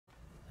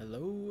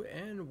Hello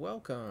and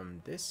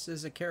welcome. This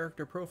is a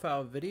character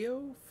profile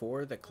video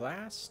for the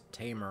class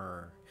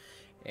Tamer.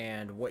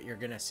 And what you're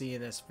going to see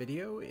in this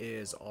video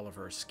is all of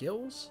her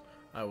skills.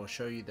 I will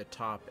show you the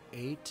top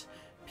 8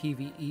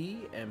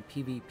 PVE and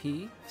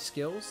PVP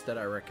skills that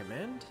I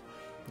recommend.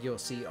 You'll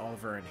see all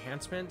of her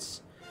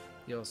enhancements.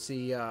 You'll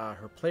see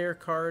her player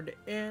card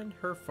and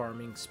her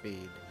farming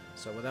speed.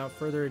 So without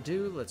further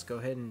ado, let's go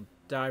ahead and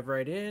dive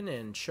right in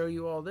and show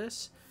you all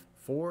this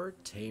for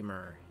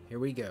Tamer. Here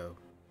we go.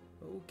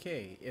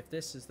 Okay, if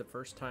this is the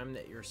first time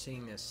that you're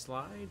seeing this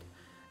slide,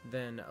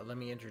 then let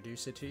me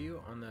introduce it to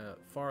you. On the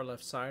far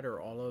left side are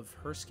all of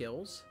her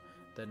skills.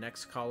 The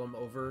next column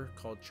over,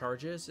 called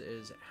charges,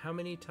 is how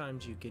many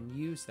times you can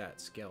use that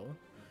skill.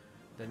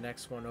 The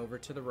next one over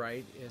to the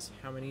right is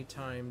how many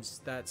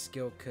times that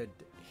skill could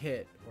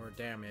hit or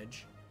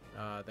damage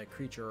the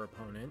creature or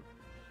opponent.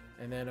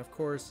 And then of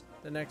course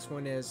the next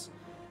one is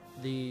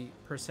the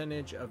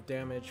percentage of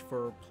damage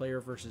for player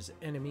versus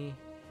enemy.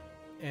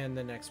 And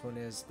the next one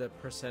is the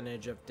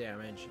percentage of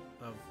damage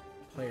of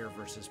player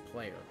versus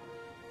player.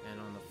 And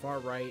on the far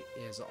right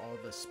is all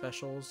the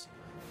specials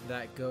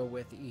that go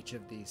with each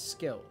of these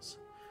skills.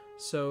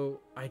 So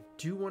I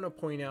do want to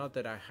point out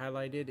that I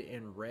highlighted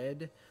in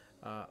red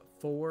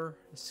 4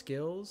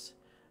 skills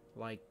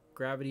like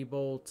Gravity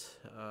Bolt,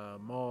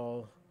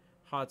 Maul,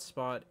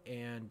 Hotspot,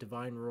 and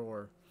Divine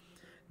Roar.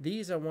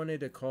 These I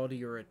wanted to call to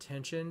your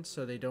attention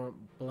so they don't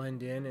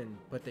blend in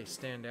but they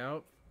stand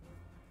out,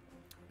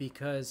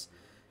 because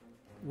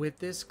with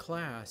this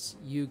class,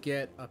 you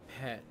get a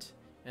pet,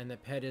 and the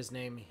pet is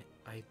named,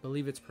 I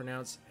believe it's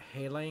pronounced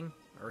Heilang,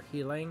 or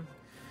Heilang,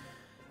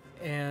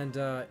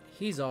 and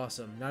he's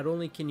awesome. Not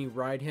only can you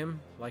ride him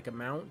like a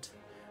mount,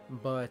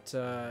 but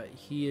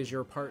he is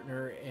your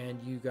partner,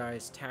 and you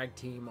guys tag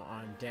team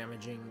on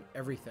damaging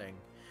everything,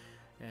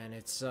 and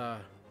it's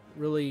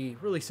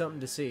really something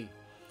to see.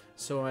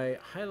 So I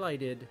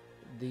highlighted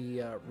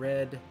the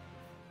red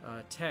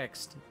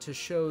text to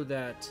show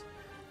that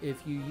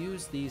if you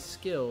use these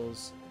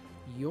skills,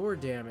 your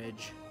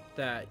damage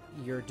that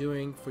you're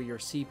doing for your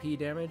CP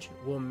damage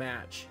will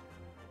match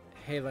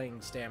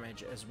Heilang's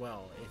damage as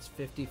well. It's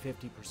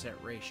 50-50%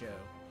 ratio.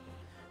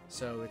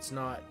 So it's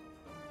not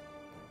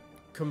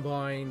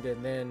combined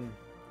and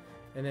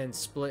then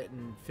split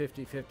in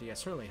 50-50. I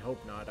certainly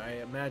hope not.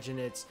 I imagine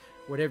it's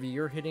whatever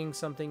you're hitting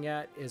something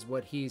at is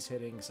what he's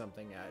hitting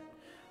something at.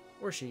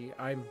 Or she.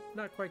 I'm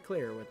not quite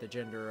clear what the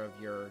gender of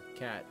your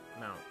cat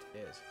mount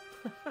is.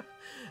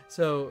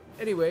 So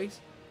anyways,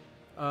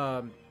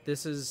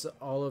 this is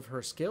all of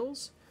her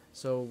skills.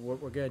 So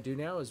what we're going to do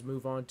now is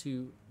move on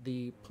to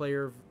the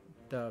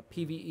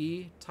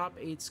PvE top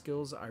 8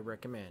 skills I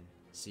recommend.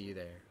 See you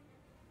there.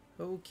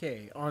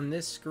 Okay, on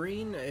this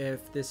screen,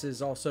 if this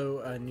is also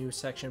a new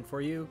section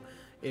for you,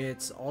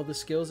 it's all the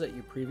skills that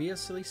you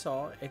previously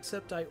saw,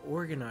 except I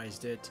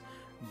organized it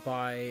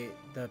by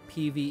the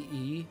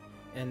PvE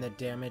and the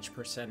damage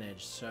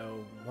percentage.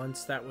 So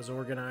once that was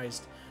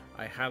organized,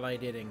 I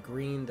highlighted in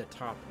green the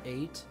top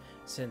 8,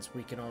 since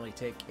we can only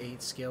take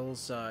 8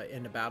 skills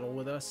into battle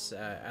with us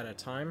at a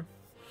time.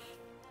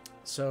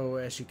 So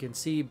as you can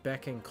see,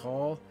 Beck and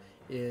Call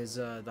is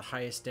the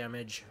highest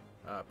damage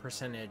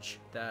percentage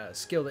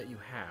skill that you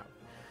have.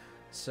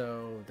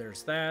 So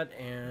there's that,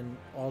 and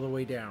all the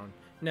way down.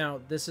 Now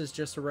this is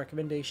just a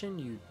recommendation.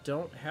 You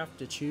don't have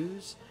to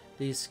choose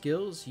these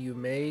skills. You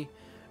may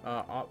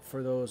opt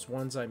for those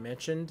ones I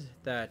mentioned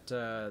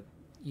that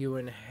you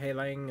and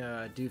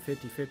Heilang do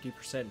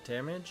 50%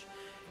 damage.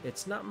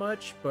 It's not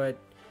much, but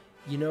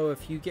you know,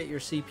 if you get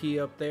your CP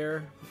up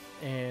there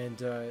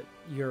and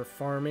you're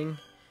farming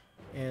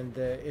and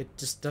it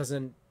just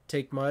doesn't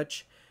take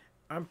much,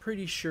 I'm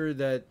pretty sure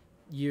that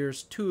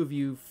there's 2 of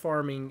you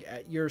farming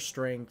at your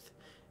strength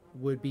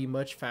would be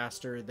much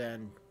faster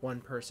than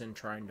one person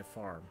trying to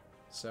farm.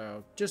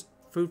 So just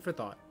food for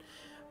thought.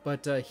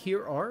 But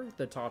here are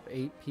the top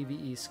 8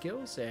 PvE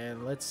skills,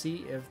 and let's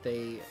see if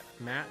they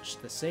match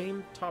the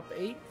same top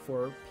 8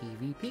 for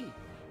PvP.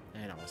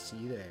 And I'll see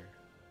you there.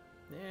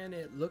 And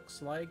it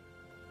looks like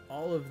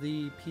all of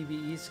the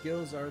PvE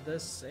skills are the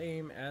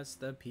same as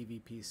the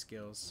PvP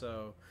skills.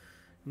 So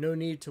no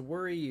need to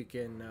worry, you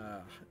can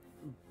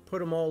put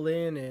them all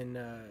in and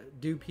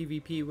do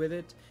PvP with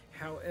it.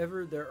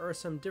 However, there are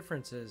some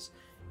differences.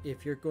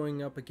 If you're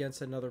going up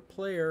against another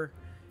player,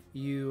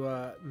 you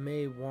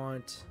may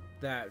want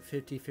that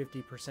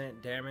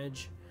 50%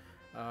 damage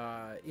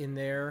in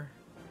there,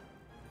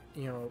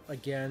 you know,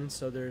 again,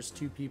 so there's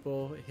 2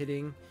 people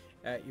hitting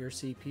at your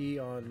CP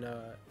on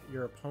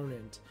your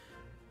opponent.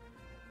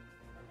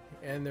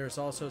 And there's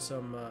also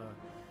some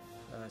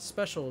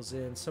specials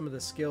in some of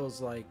the skills,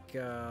 like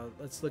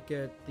let's look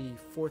at the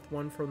 4th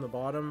one from the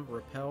bottom,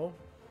 Repel,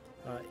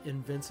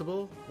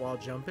 Invincible while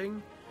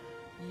jumping.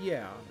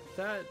 Yeah,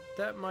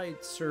 that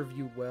might serve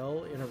you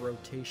well in a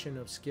rotation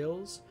of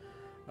skills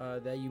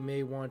that you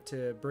may want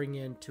to bring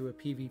into a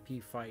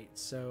PvP fight.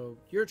 So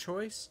your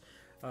choice.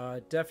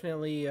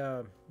 Definitely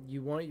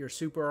you want your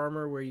super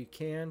armor where you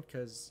can,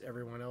 because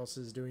everyone else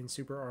is doing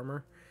super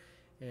armor,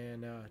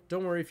 And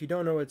don't worry if you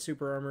don't know what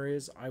super armor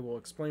is. I will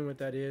explain what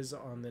that is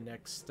on the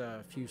next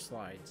few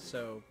slides.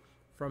 So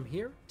from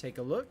here, take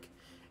a look,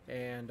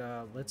 and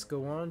let's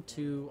go on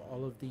to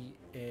all of the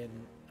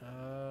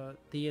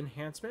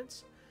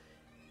enhancements,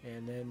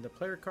 and then the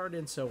player card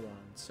and so on.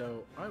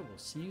 So I will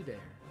see you there.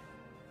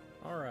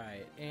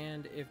 Alright,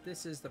 and if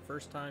this is the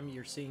first time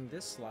you're seeing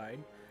this slide,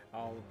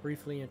 I'll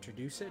briefly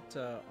introduce it.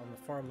 On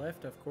the far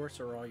left, of course,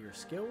 are all your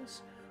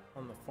skills.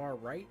 On the far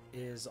right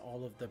is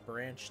all of the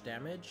branch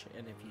damage,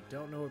 and if you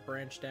don't know what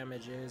branch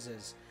damage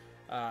is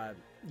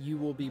you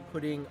will be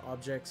putting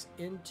objects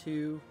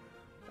into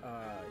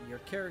your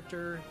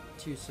character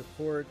to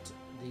support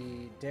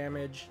the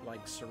damage,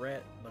 like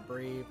Surette,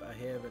 LaBrave,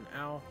 Ahib, and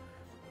Owl,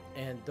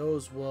 and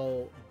those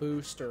will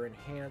boost or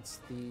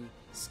enhance the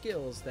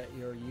skills that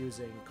you're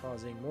using,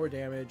 causing more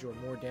damage or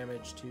more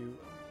damage to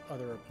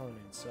other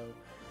opponents. So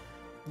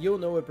you'll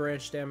know what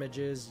branch damage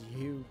is.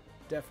 You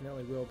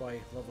definitely will by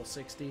level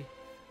 60,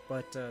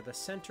 but the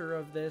center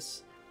of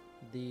this,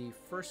 the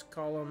first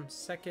column,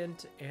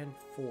 second, and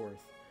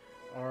fourth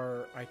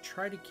are, I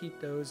try to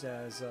keep those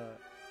as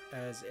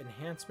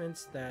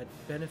enhancements that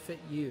benefit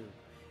you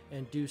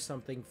and do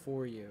something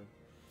for you.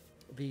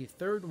 The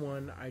third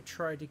one, I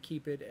try to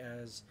keep it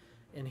as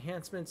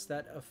enhancements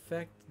that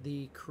affect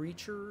the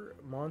creature,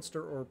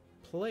 monster, or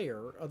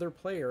other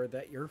player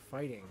that you're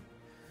fighting.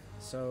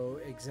 So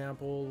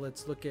example,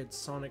 let's look at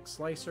Sonic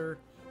Slicer.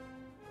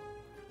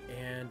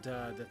 And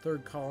the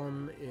third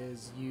column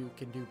is you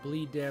can do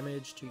bleed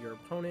damage to your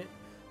opponent,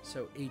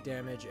 so 8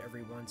 damage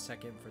every 1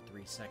 second for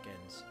 3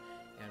 seconds.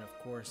 And of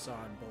course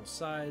on both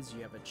sides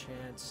you have a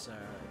chance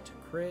to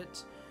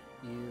crit.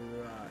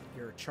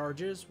 Your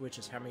charges, which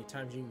is how many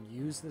times you can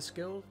use the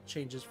skill,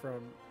 changes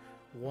from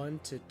 1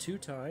 to 2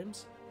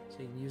 times, so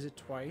you can use it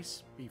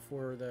twice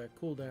before the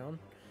cooldown.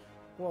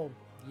 Well,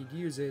 you'd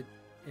use it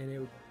and it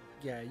would,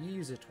 yeah, you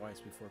use it twice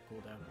before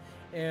cooldown.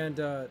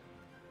 And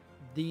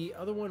the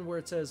other one where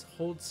it says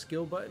hold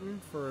skill button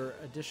for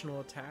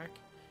additional attack,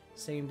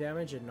 same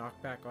damage and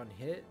knockback on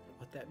hit,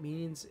 what that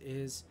means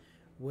is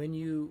when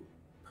you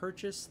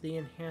purchase the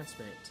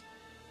enhancement,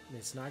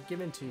 it's not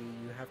given to you,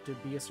 you have to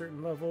be a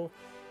certain level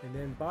and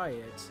then buy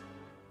it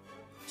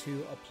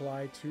to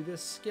apply to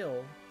this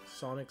skill,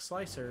 Sonic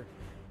Slicer,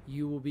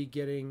 you will be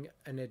getting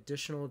an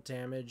additional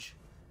damage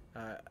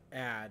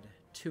add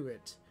to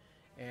it.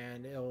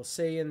 And it'll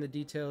say in the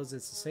details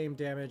it's the same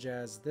damage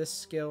as this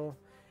skill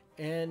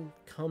and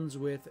comes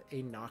with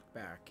a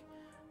knockback.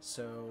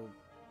 So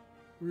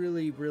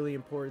really, really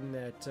important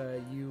that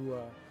you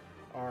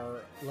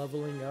are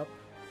leveling up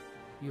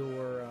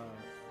your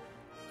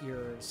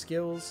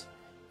skills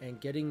and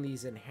getting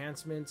these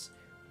enhancements,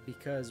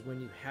 because when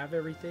you have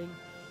everything,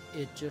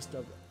 it just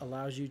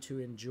allows you to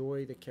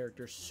enjoy the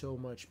character so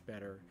much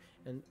better.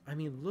 And I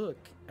mean, look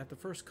at the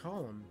first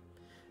column,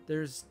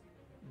 there's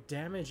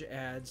damage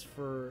adds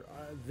for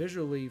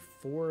visually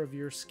 4 of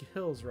your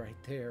skills right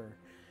there,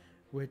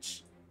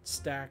 which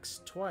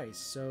stacks twice.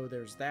 So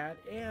there's that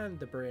and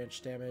the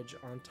branch damage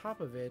on top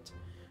of it,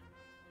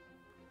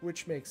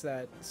 which makes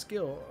that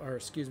skill, or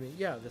excuse me,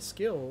 yeah, the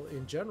skill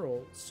in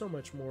general so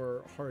much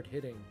more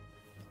hard-hitting.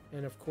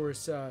 And of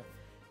course,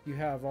 you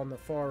have on the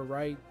far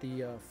right,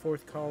 the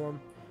 4th column,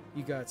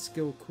 you got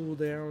skill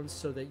cooldowns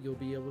so that you'll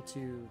be able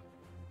to,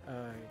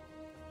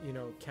 you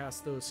know,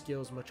 cast those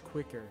skills much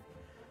quicker.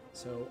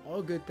 So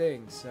all good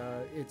things.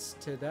 It's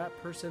to that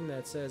person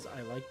that says,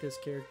 I like this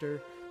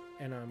character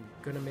and I'm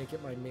gonna make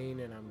it my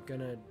main and I'm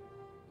gonna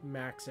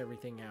max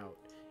everything out,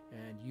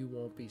 and you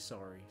won't be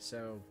sorry.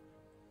 So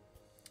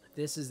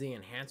this is the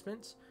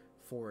enhancements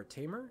for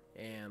Tamer,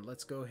 and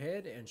let's go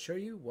ahead and show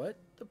you what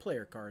the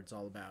player card's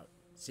all about.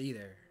 See you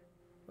there.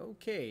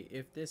 Okay,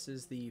 if this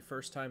is the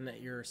first time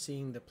that you're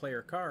seeing the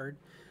player card,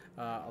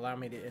 allow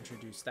me to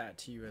introduce that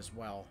to you as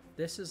well.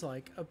 This is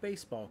like a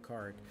baseball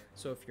card.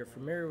 So if you're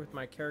familiar with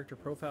my character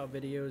profile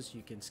videos,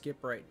 you can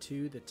skip right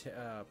to the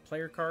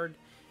player card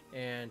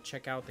and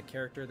check out the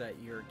character that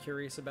you're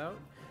curious about.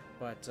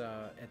 But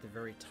at the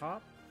very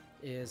top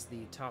is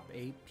the top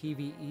 8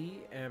 PVE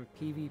and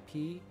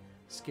PVP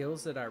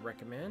skills that I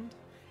recommend.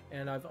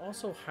 And I've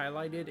also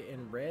highlighted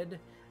in red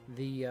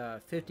the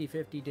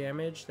 50-50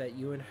 damage that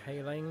you and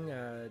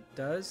Heilang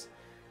does,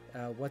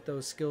 what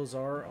those skills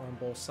are on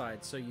both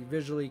sides, so you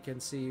visually can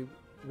see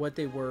what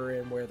they were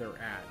and where they're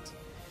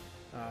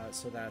at.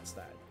 So that's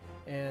that.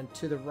 And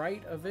to the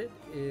right of it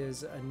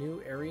is a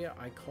new area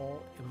I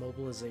call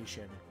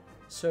immobilization.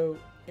 So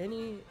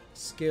any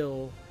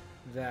skill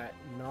that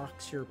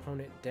knocks your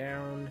opponent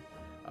down,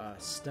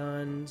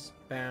 stuns,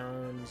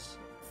 bounds,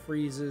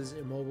 freezes,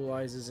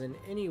 immobilizes in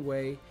any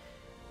way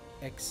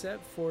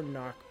except for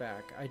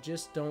knockback. I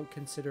just don't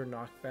consider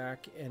knockback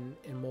an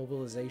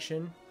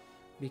immobilization,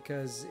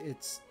 because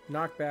it's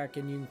knockback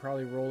and you can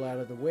probably roll out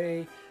of the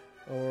way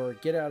or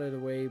get out of the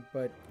way,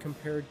 but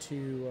compared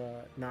to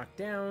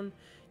knockdown,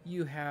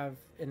 you have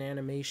an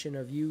animation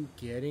of you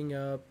getting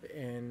up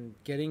and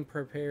getting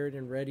prepared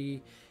and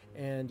ready,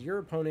 and your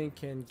opponent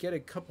can get a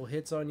couple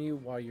hits on you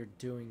while you're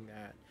doing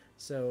that.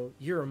 So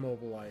you're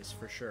immobilized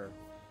for sure.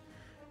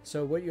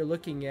 So what you're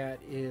looking at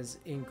is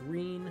in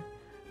green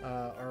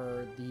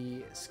are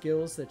the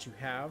skills that you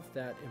have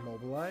that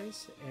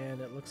immobilize,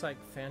 and it looks like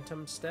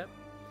Phantom Step,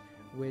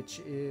 which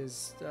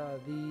is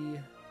the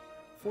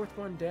fourth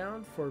one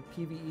down for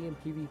PVE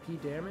and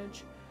PVP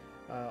damage.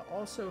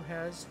 Also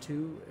has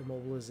 2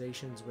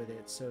 immobilizations with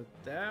it, so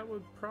that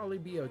would probably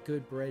be a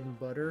good bread and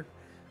butter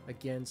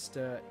against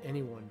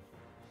anyone.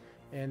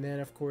 And then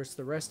of course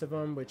the rest of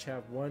them, which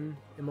have 1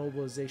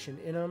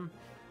 immobilization in them,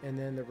 and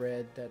then the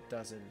red that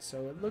doesn't.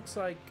 So it looks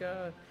like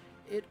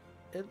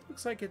it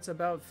looks like it's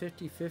about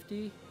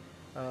 50-50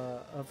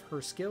 of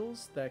her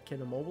skills that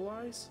can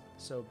immobilize,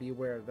 so be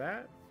aware of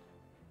that.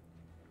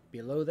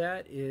 Below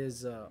that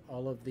is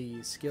all of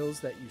the skills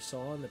that you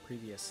saw in the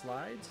previous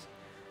slides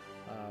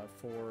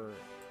for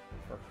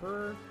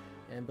her,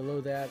 and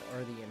below that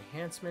are the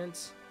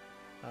enhancements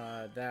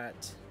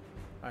that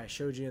I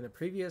showed you in the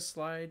previous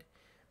slide.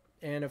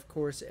 And of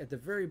course at the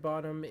very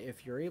bottom,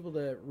 if you're able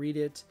to read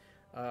it,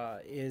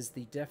 is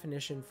the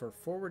definition for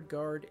forward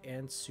guard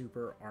and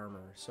super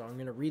armor. So I'm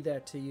going to read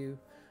that to you.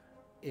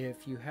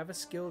 If you have a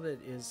skill that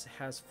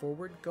has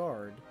forward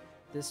guard,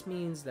 this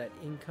means that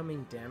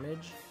incoming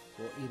damage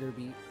will either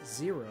be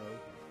 0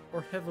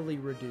 or heavily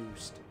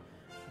reduced.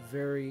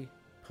 Very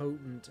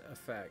potent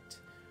effect.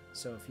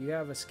 So if you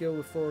have a skill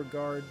with forward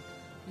guard,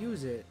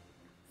 use it.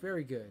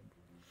 Very good.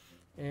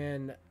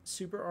 And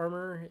super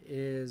armor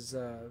is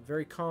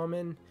very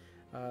common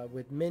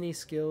with many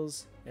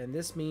skills, and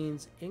this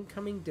means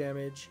incoming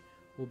damage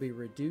will be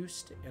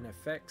reduced, and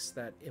effects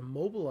that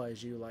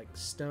immobilize you like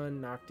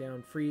stun,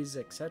 knockdown, freeze,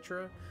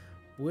 etc.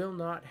 will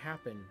not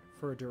happen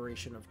for a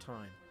duration of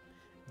time.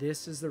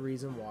 This is the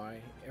reason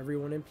why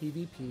everyone in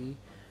PvP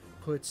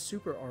puts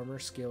super armor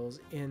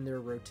skills in their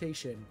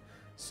rotation,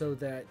 so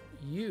that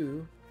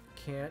you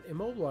can't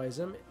immobilize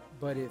them,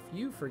 but if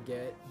you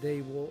forget,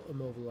 they will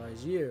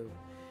immobilize you,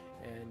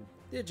 and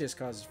it just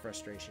causes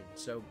frustration.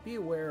 So be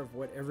aware of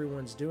what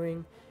everyone's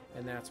doing,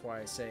 and that's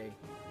why I say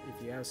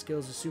if you have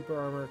skills of super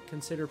armor,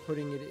 consider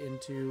putting it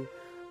into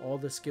all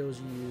the skills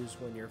you use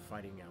when you're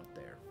fighting out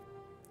there.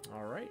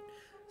 Alright,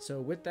 so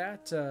with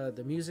that,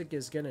 the music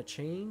is going to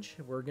change.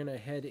 We're going to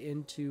head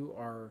into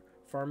our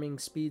farming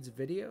speeds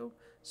video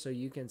so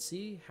you can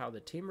see how the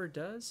Tamer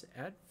does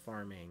at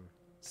farming.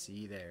 See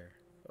you there.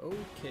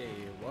 Okay,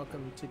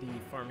 welcome to the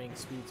farming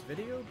speeds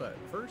video, but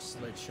first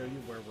let's show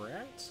you where we're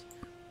at.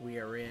 We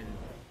are in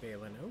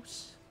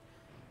Balanos,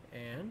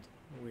 and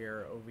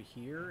we're over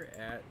here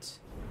at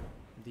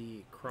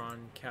the Kron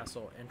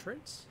Castle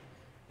entrance.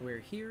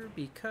 We're here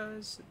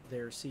because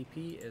their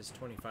CP is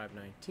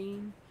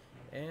 2519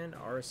 and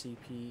our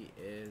CP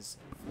is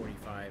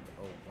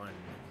 4501.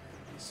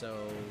 So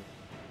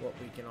what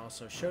we can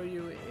also show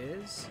you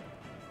is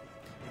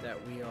that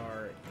we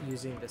are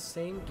using the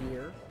same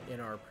gear in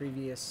our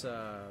previous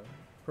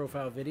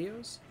profile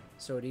videos,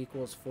 so it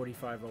equals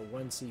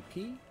 4501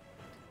 CP.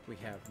 We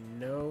have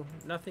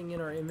nothing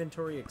in our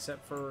inventory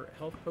except for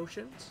health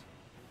potions.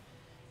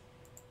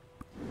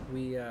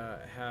 We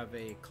have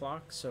a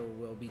clock, so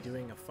we'll be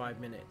doing a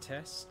 5-minute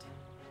test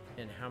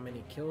and how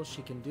many kills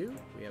she can do.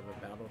 We have a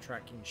battle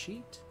tracking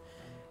sheet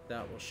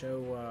that will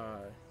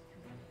show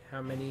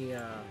how many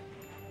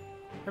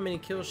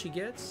kills she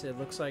gets. It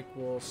looks like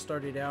we'll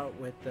start it out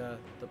with the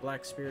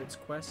Black Spirits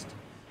quest.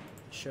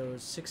 It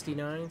shows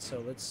 69,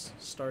 so let's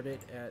start it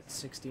at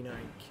 69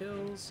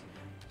 kills.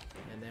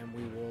 And then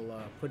we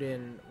will put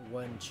in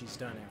when she's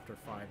done after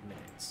 5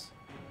 minutes.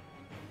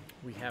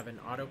 We have an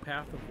auto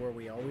path of where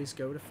we always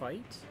go to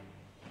fight.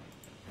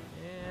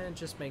 And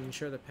just making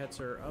sure the pets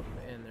are up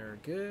and they're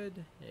good.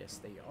 Yes,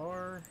 they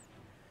are.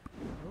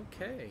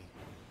 Okay.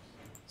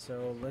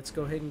 So let's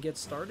go ahead and get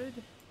started.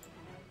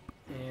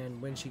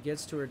 And when she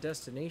gets to her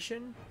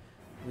destination,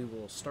 we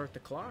will start the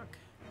clock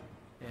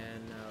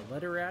and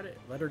let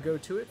her go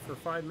to it for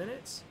 5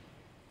 minutes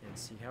and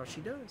see how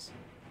she does.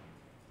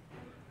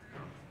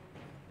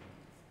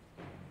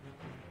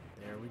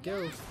 There we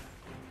go.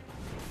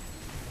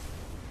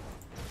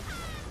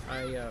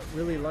 I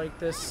really like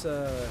this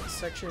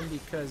section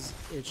because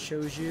it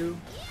shows you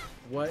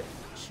what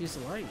she's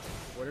like,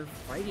 what her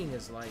fighting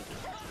is like.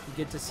 You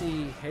get to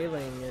see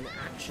Heilang in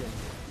action.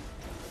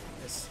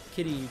 This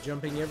kitty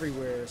jumping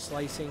everywhere,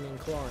 slicing and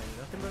clawing.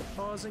 Nothing but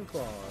paws and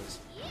claws.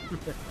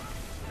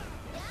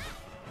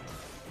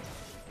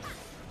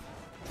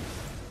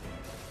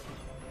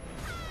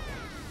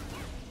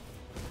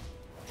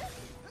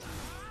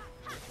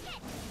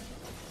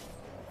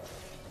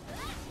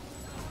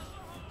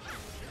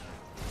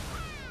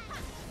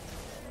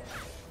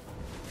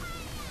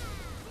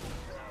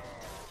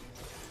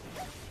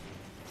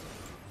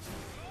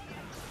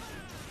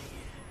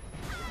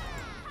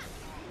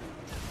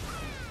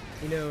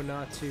 You know,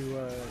 not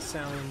to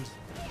sound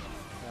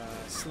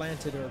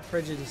slanted or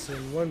prejudiced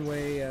in one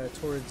way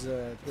towards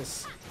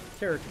this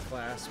character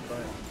class,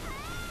 but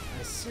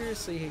I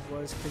seriously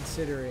was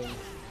considering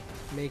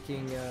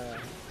making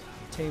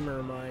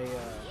Tamer my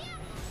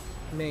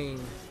main.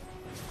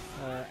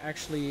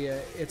 Actually,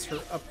 it's her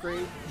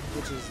upgrade,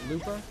 which is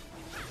Lupa,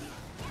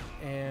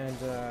 and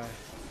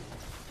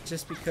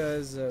just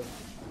because of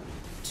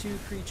 2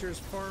 creatures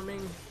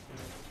farming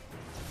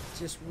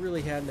just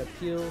really had an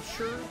appeal.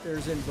 Sure,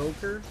 there's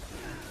Invoker,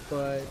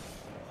 but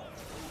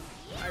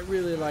I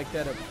really like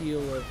that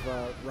appeal of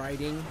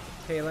riding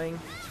Heilang,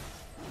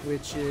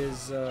 which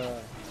is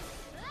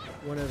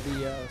one of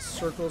the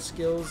circle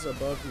skills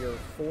above your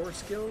 4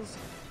 skills.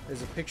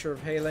 There's a picture of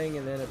Heilang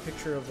and then a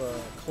picture of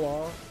a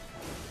claw.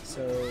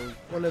 So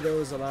one of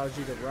those allows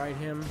you to ride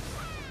him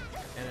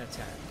and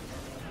attack.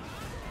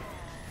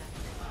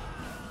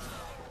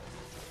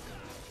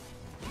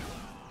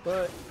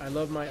 But I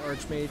love my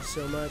Archmage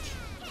so much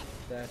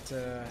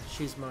that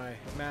she's my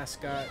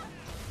mascot.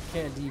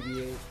 Can't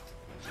deviate.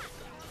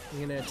 I'm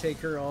gonna take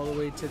her all the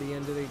way to the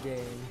end of the game.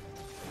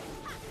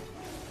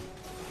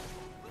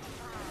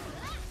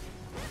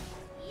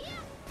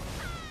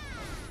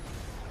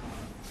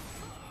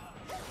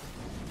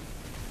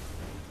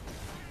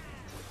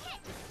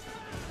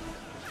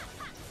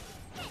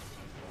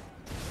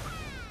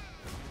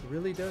 It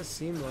really does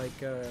seem like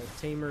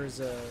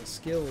Tamer's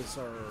skills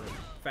are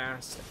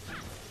fast.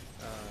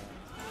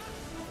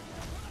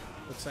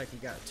 Looks like he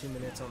got 2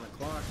 minutes on the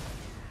clock.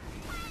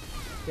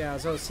 Yeah,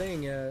 as I was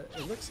saying,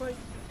 it looks like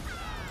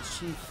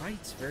she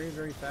fights very,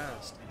 very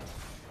fast.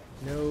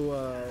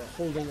 No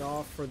holding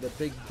off for the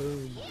big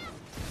boom.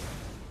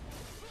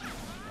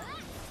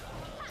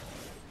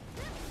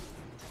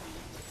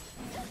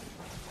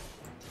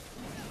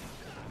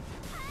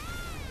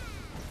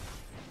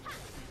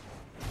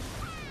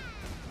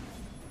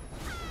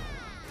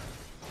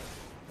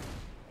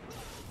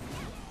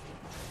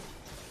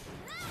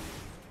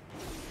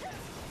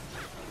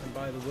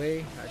 By the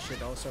way, I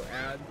should also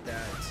add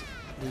that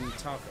the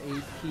top 8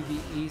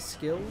 PVE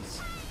skills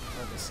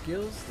are the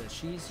skills that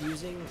she's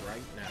using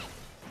right now.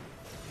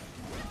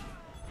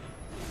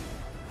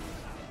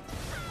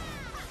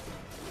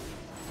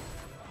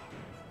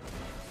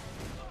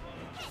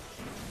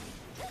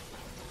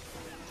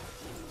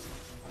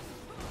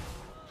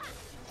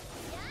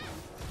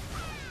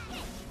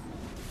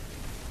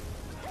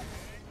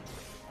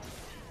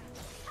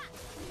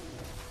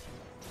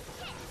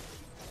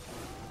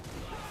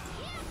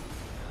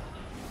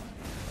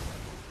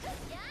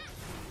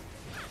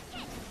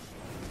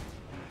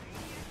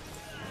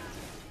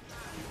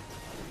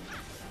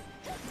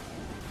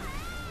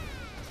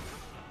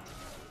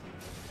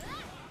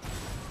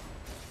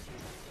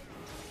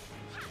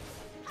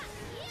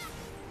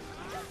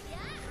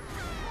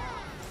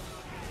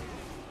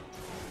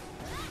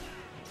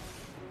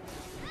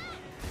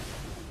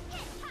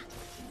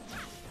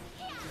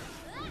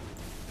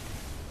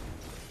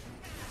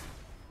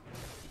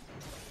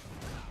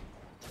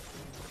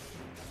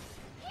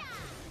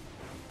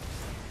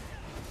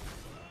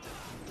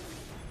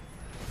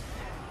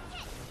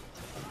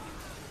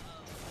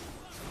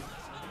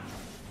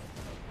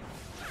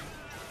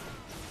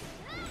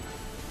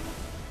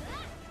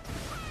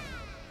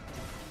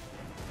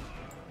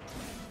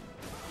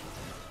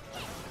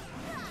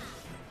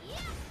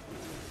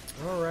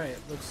 Alright,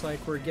 looks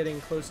like we're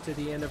getting close to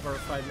the end of our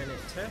 5-minute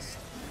test.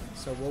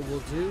 So what we'll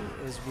do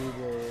is we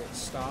will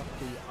stop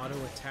the auto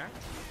attack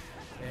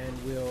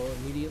and we'll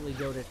immediately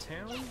go to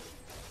town,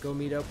 go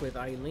meet up with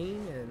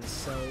Eileen and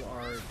sell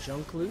our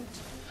junk loot.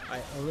 I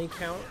only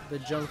count the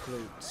junk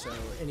loot, so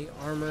any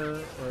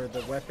armor or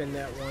the weapon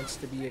that wants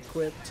to be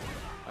equipped,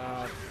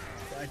 I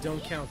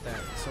don't count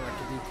that, so I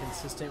can be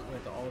consistent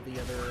with all the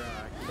other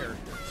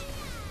characters.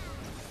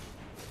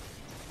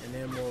 And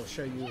then we'll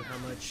show you how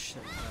much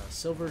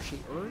silver she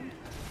earned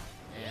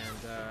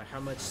and how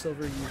much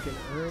silver you can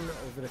earn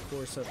over the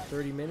course of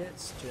 30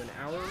 minutes to an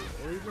hour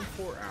or even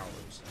 4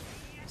 hours.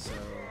 So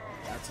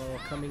that's all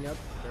coming up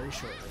very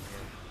shortly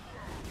here.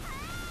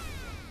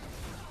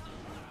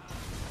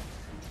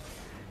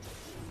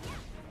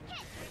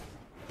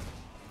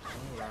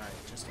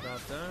 Alright, just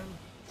about done.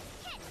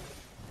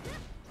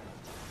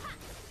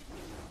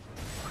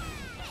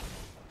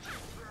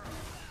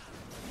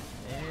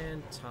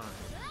 And time.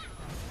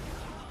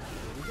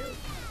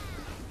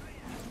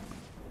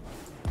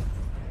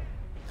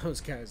 Those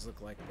guys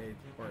look like they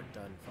weren't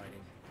done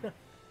fighting.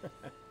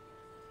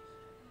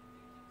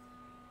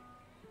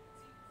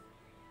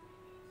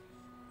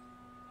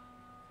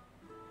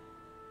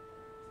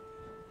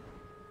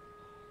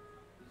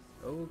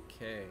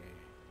 Okay.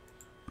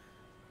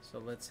 So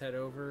let's head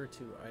over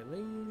to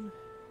Eileen.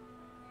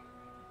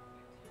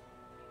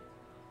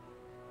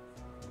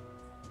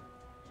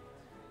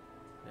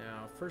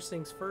 Now, first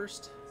things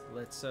first,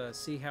 let's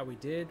see how we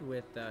did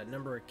with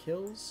number of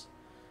kills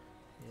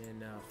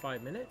in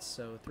 5 minutes.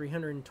 So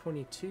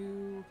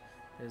 322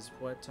 is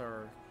what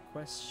our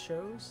quest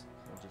shows.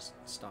 I'll just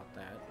stop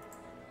that.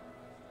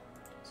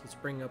 So let's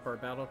bring up our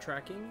battle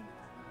tracking.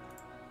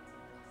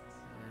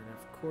 And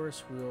of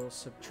course we'll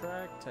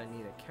subtract. I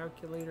need a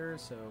calculator,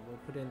 so we'll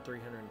put in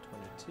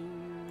 322.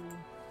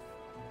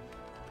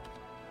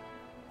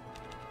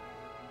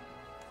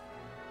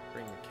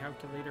 Bring the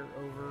calculator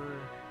over.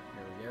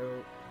 There we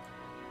go.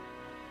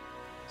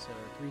 So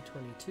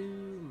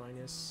 322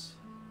 minus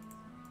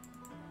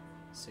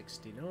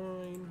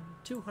 69,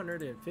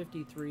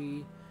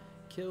 253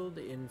 killed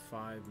in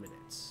 5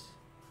 minutes.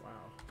 Wow.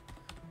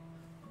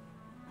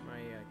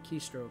 My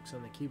keystrokes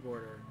on the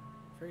keyboard are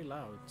very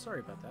loud. Sorry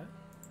about that.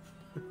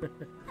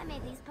 I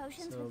made these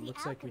potions So with the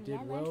looks like we alchemy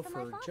did I learned well from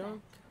my for father.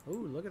 junk. Oh,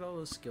 look at all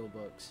those skill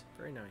books.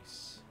 Very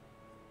nice.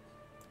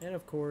 And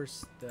of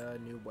course, the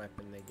new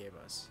weapon they gave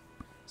us.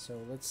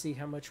 So let's see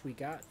how much we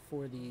got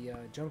for the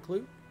junk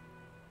loot.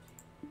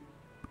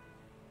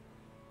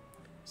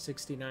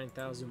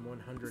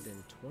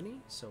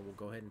 69,120. So we'll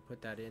go ahead and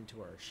put that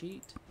into our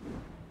sheet.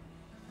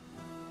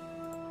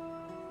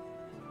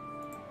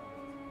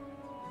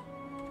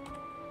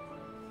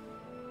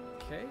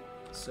 Okay,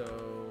 so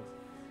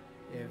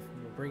if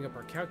we'll bring up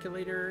our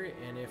calculator,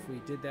 and if we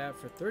did that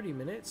for 30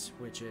 minutes,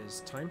 which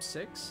is times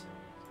 6,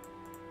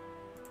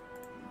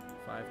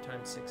 5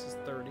 times 6 is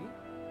 30,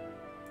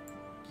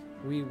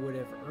 we would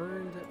have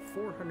earned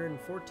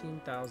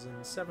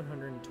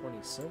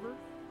 414,720 silver.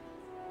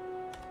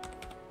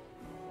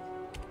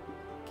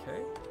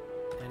 Okay,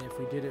 and if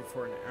we did it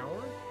for an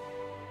hour,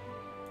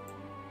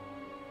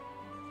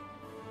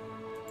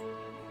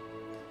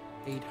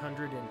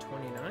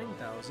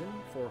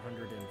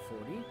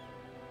 829,440.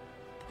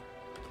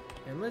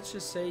 And let's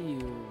just say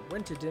you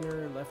went to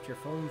dinner, left your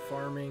phone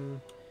farming,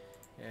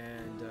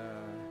 and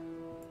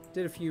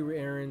did a few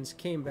errands,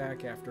 came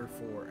back after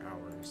 4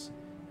 hours.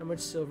 How much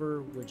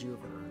silver would you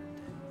have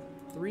earned?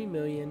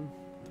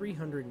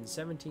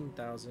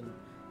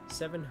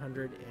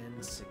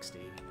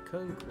 3,317,760.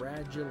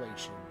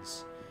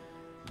 Congratulations.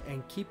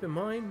 And keep in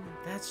mind,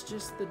 that's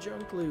just the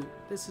junk loot.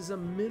 This is a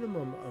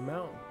minimum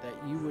amount that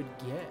you would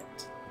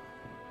get.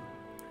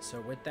 So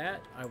with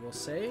that, I will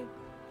say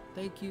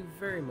thank you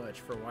very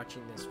much for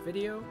watching this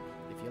video.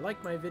 If you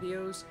like my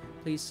videos,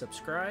 please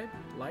subscribe,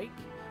 like.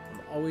 I'm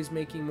always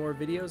making more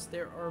videos.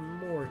 There are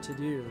more to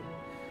do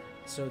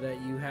so that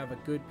you have a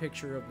good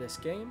picture of this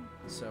game.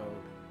 So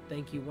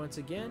thank you once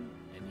again,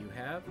 and you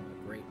have a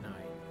great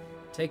night.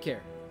 Take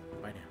care.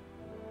 Bye now.